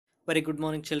Very good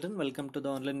morning, children. Welcome to the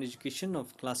online education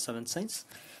of class 7 science.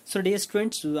 So dear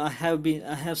students, I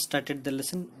have started the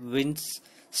lesson winds,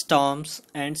 storms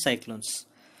and cyclones.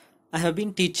 I have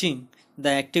been teaching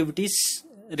the activities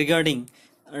regarding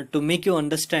to make you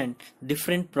understand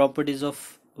different properties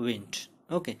of wind.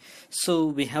 Okay, so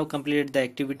we have completed the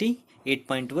activity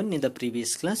 8.1 in the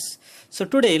previous class. So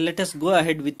today let us go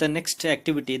ahead with the next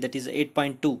activity, that is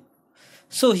 8.2.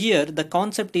 So here the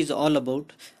concept is all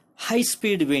about high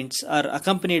speed winds are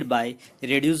accompanied by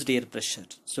reduced air pressure.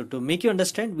 So to make you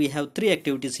understand, we have three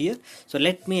activities here. So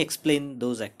let me explain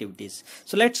those activities.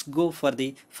 So let's go for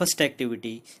the first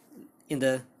activity in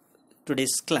the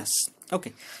today's class.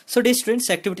 Okay, so dear students,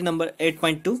 activity number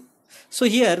 8.2. So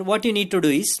here what you need to do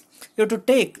is you have to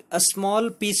take a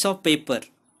small piece of paper.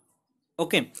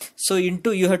 Okay, so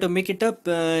you have to make it up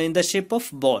in the shape of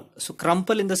ball. So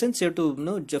crumple, in the sense you have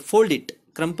to fold it.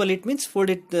 Crumple it means fold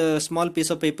it, small piece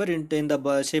of paper in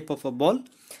the shape of a ball,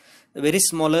 a very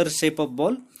smaller shape of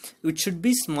ball, which should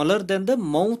be smaller than the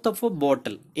mouth of a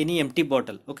bottle, any empty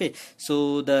bottle. Okay,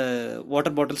 so the water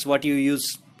bottles, what you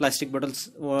use, plastic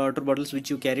bottles, water bottles which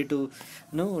you carry to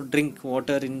drink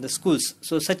water in the schools.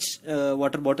 So such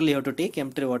water bottle you have to take,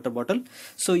 empty water bottle.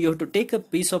 So you have to take a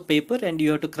piece of paper and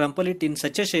you have to crumple it in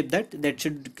such a shape that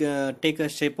should take a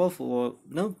shape of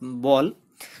ball.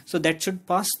 So that should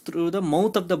pass through the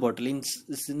mouth of the bottle. In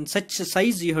such a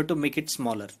size you have to make it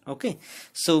smaller. Okay,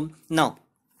 so now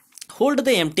hold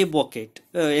the empty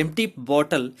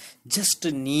bottle just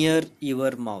near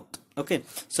your mouth. Okay,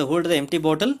 so hold the empty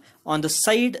bottle on the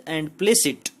side and place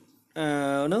it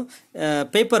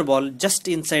paper ball just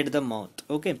inside the mouth.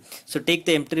 Okay, so take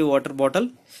the empty water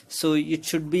bottle, so it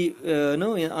should be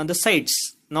on the sides,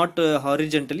 not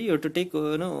horizontally. You have to take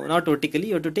not vertically,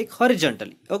 you have to take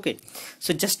horizontally. Okay,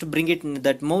 so just bring it in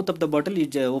that mouth of the bottle.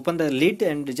 You open the lid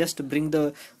and just bring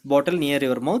the bottle near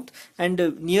your mouth,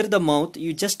 and near the mouth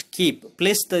you just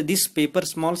place this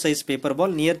small size paper ball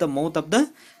near the mouth of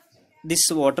this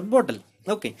water bottle.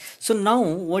 Okay, so now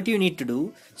what you need to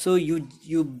do, so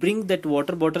you bring that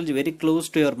water bottle very close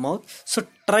to your mouth. So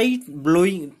try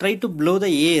to blow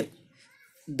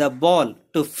the ball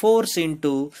to force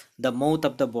into the mouth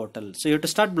of the bottle. So you have to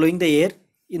start blowing the air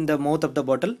in the mouth of the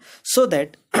bottle, so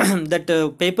that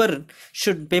that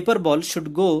paper ball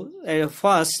should go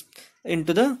fast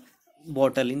into the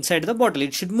bottle, inside the bottle.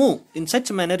 It should move in such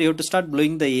a manner. You have to start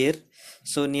blowing the air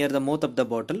so near the mouth of the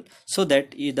bottle, so that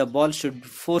the ball should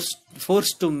force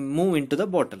to move into the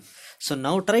bottle. So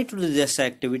now try to do this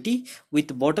activity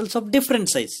with bottles of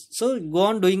different size. So go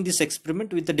on doing this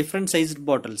experiment with the different sized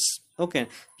bottles. Okay,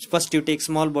 first you take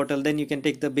small bottle, then you can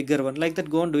take the bigger one, like that.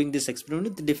 Go on doing this experiment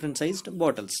with the different sized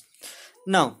bottles.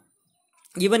 Now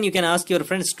even you can ask your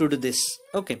friends to do this.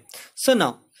 Okay, so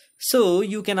now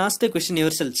you can ask the question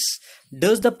yourselves: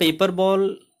 does the paper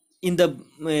ball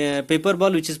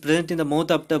which is present in the mouth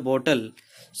of the bottle,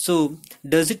 so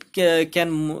does it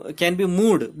can be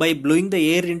moved by blowing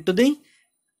the air into the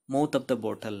mouth of the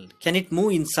bottle? Can it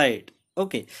move inside?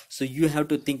 Okay, so you have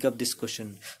to think of this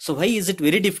question. So why is it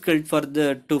very difficult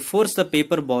to force the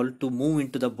paper ball to move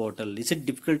into the bottle? Is it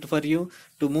difficult for you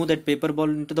to move that paper ball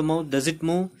into the mouth? Does it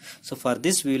move? So for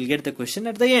this we will get the question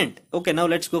at the end. Okay, now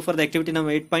let's go for the activity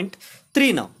number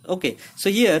 8.3 now. Okay, so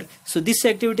here, so this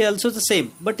activity also the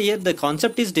same, but here the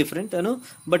concept is different,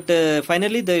 but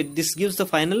finally this gives the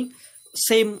final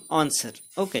same answer.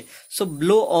 Okay, so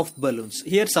blow off balloons.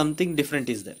 Here something different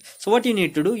is there. So what you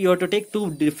need to do, you have to take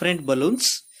two different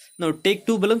balloons. Now take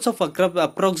two balloons of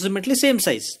approximately same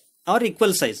size or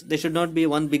equal size. They should not be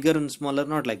one bigger and smaller,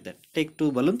 not like that. Take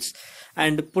two balloons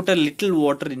and put a little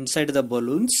water inside the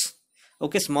balloons.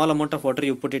 Okay, small amount of water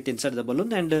you put it inside the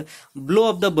balloon, and blow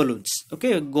up the balloons.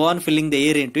 Okay, go on filling the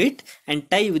air into it and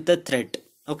tie with the thread.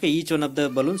 Okay, each one of the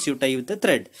balloons you tie with a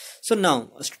thread. So now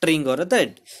a string or a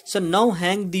thread. So now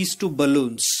hang these two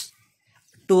balloons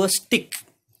to a stick.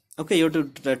 Okay, you have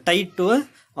to tie it to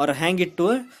or hang it to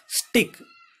a stick.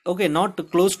 Okay,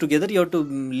 not close together. You have to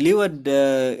leave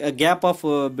a gap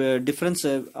of difference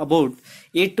about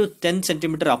 8 to 10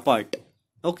 centimeter apart.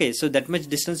 Okay, so that much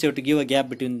distance you have to give a gap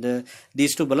between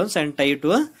these two balloons and tie it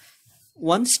to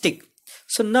one stick.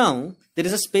 So now there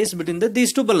is a space between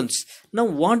these two balloons. Now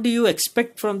what do you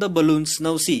expect from the balloons?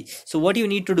 Now see, so what you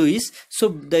need to do is, so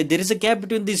there is a gap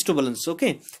between these two balloons.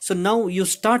 Okay, so now you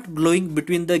start blowing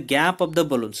between the gap of the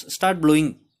balloons. Start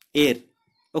blowing air.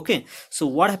 Okay, so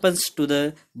what happens to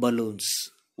the balloons?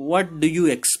 What do you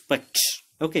expect?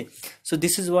 Okay, so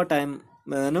this is what I am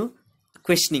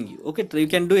questioning you. Okay, you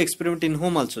can do experiment in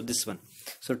home also, this one.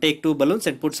 So take two balloons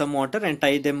and put some water and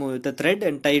tie them with a thread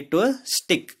and tie it to a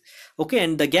stick. Okay,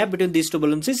 and the gap between these two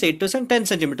balloons is 8 to 10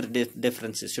 centimeter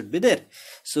differences should be there.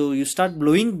 So you start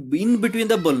blowing in between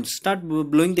the balloons, start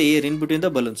blowing the air in between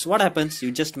the balloons. What happens?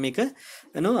 You just make a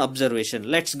observation.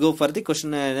 Let's go for the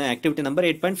question activity number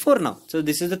 8.4 now. So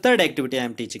this is the third activity I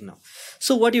am teaching now.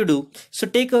 So what you do? So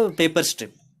take a paper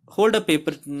strip,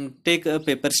 take a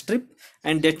paper strip,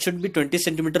 and that should be 20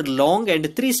 centimeter long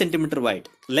and 3 centimeter wide.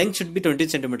 Length should be 20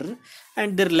 centimeter,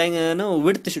 and their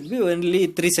width should be only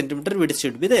 3 centimeter width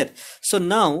should be there. So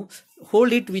now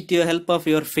hold it with your help of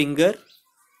your finger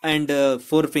and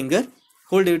forefinger.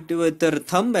 Hold it with your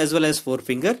thumb as well as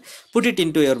forefinger. Put it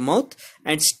into your mouth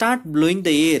and start blowing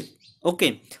the air.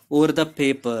 Okay, over the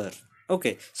paper.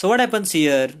 Okay, so what happens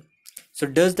here? So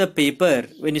does the paper,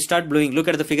 when you start blowing, look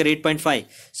at the figure 8.5.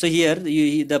 So here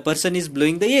the person is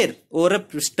blowing the air over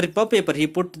a strip of paper. He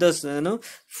put the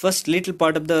first little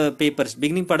part of the paper,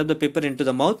 beginning part of the paper into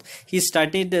the mouth. He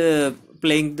started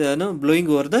blowing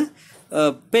over the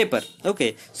paper.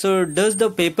 Okay, so does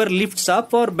the paper lifts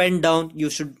up or bend down? You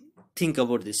should think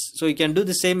about this. So you can do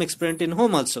the same experiment in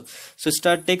home also. So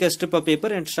take a strip of paper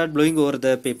and start blowing over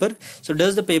the paper. So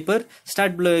does the paper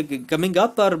start coming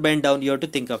up or bend down? You have to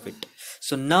think of it.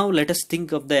 So now let us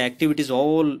think of the activities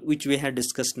all which we had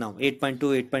discussed now, 8.2,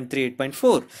 8.3,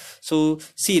 8.4. So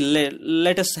see,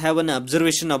 let us have an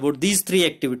observation about these three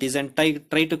activities and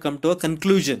try to come to a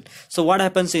conclusion. So what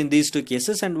happens in these two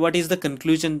cases, and what is the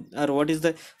conclusion, or what is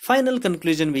the final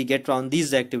conclusion we get on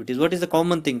these activities? What is the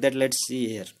common thing that let's see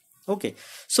here? Okay,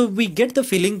 so we get the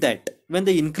feeling that when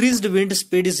the increased wind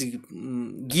speed is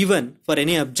given for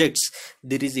any objects,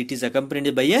 it is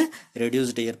accompanied by a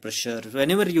reduced air pressure.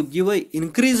 Whenever you give a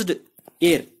increased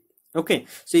air, okay,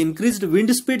 so increased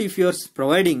wind speed if you are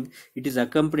providing, it is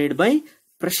accompanied by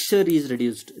pressure is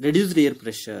reduced air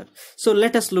pressure. So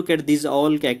let us look at these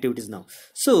all activities now.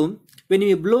 So when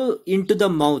you blow into the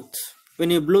mouth, when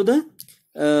you blow the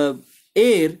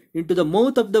air into the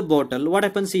mouth of the bottle, what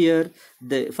happens here?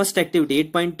 The first activity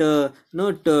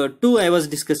 8.2 I was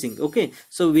discussing. Okay,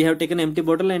 so we have taken an empty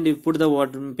bottle and we put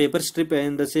the paper strip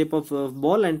in the shape of a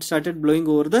ball and started blowing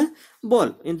over the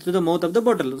ball into the mouth of the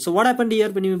bottle. So what happened here?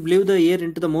 When you blew the air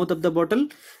into the mouth of the bottle,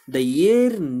 the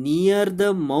air near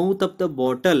the mouth of the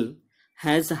bottle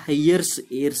has higher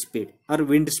air speed or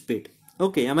wind speed.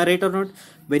 Okay, am I right or not?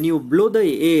 When you blow the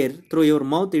air through your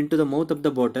mouth into the mouth of the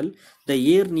bottle,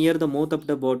 the air near the mouth of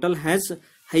the bottle has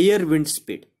higher wind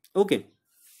speed. Okay,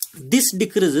 this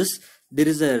decreases, there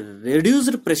is a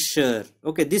reduced pressure.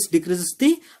 Okay, this decreases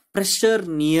the pressure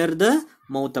near the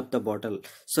mouth of the bottle.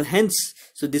 So hence,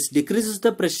 so this decreases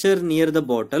the pressure near the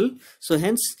bottle. So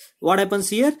hence, what happens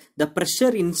here? The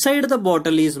pressure inside the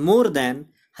bottle is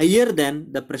higher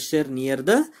than the pressure near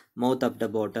the mouth of the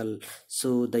bottle.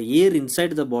 So the air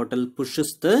inside the bottle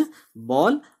pushes the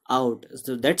ball out.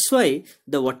 So that's why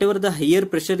whatever the higher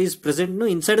pressure is present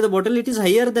inside the bottle, it is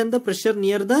higher than the pressure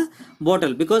near the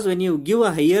bottle, because when you give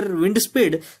a higher wind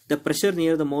speed, the pressure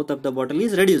near the mouth of the bottle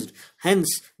is reduced.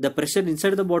 Hence the pressure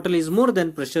inside the bottle is more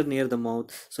than pressure near the mouth.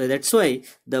 So that's why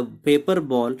the paper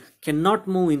ball cannot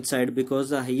move inside,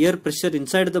 because the higher pressure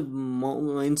inside the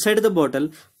bottle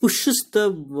pushes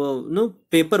the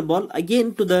paper ball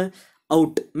again to the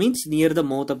out, means near the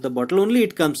mouth of the bottle only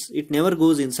it comes, it never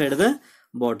goes inside the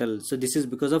bottle. So this is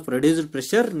because of reduced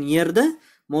pressure near the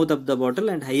mouth of the bottle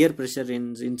and higher pressure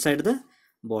inside the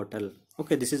bottle.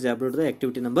 Okay, this is about the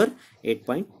activity number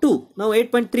 8.2. Now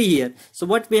 8.3 here. So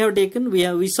what we have taken,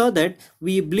 we saw that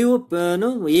we blew up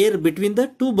air between the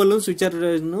two balloons which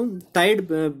are tied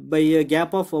by a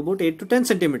gap of about 8 to 10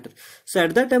 centimeter. So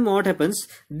at that time what happens?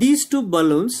 These two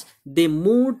balloons, they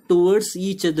move towards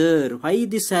each other. Why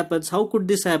this happens? How could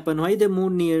this happen? Why they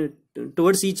move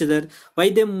towards each other? Why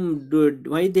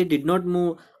they did not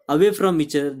move away from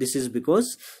each other? This is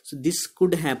because, so this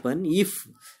could happen if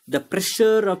the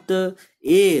pressure of the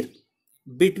air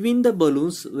between the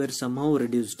balloons were somehow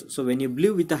reduced. So when you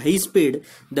blew with a high speed,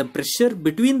 the pressure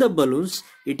between the balloons,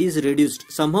 it is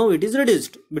reduced. Somehow it is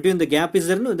reduced. Between the gap is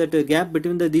there, that gap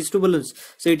between these two balloons.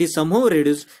 So it is somehow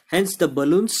reduced. Hence the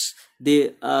balloons,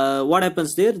 what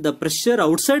happens there? The pressure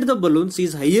outside the balloons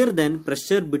is higher than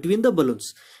pressure between the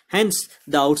balloons. Hence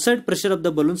the outside pressure of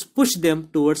the balloons push them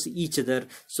towards each other.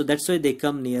 So that's why they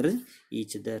come near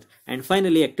each other. And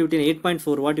finally, activity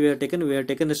 8.4, what we have taken? We have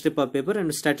taken a strip of paper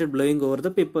and started blowing over the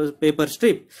paper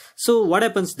strip. So what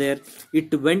happens there?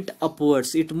 It went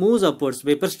upwards. It moves upwards.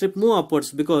 Paper strip move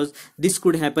upwards, because this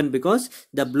could happen because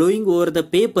the blowing over the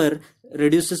paper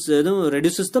reduces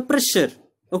the pressure.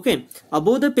 Okay,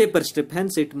 above the paper strip.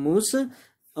 Hence it moves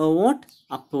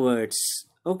upwards.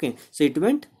 Okay, so it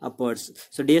went upwards.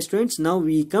 So dear students, now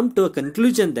we come to a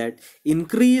conclusion that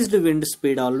increased wind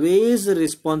speed always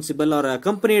responsible or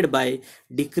accompanied by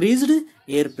decreased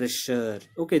air pressure.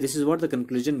 Okay, this is what the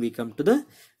conclusion we come to the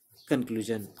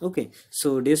conclusion. Okay,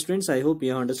 so dear students, I hope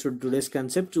you have understood today's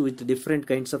concept with different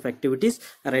kinds of activities.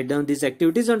 Write down these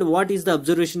activities and what is the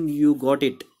observation you got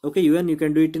it. Okay, even you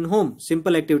can do it in home.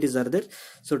 Simple activities are there.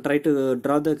 So try to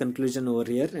draw the conclusion over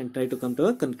here and try to come to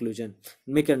a conclusion.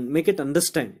 Make it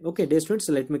understand. Okay, dear students,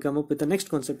 let me come up with the next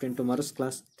concept in tomorrow's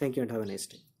class. Thank you and have a nice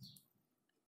day.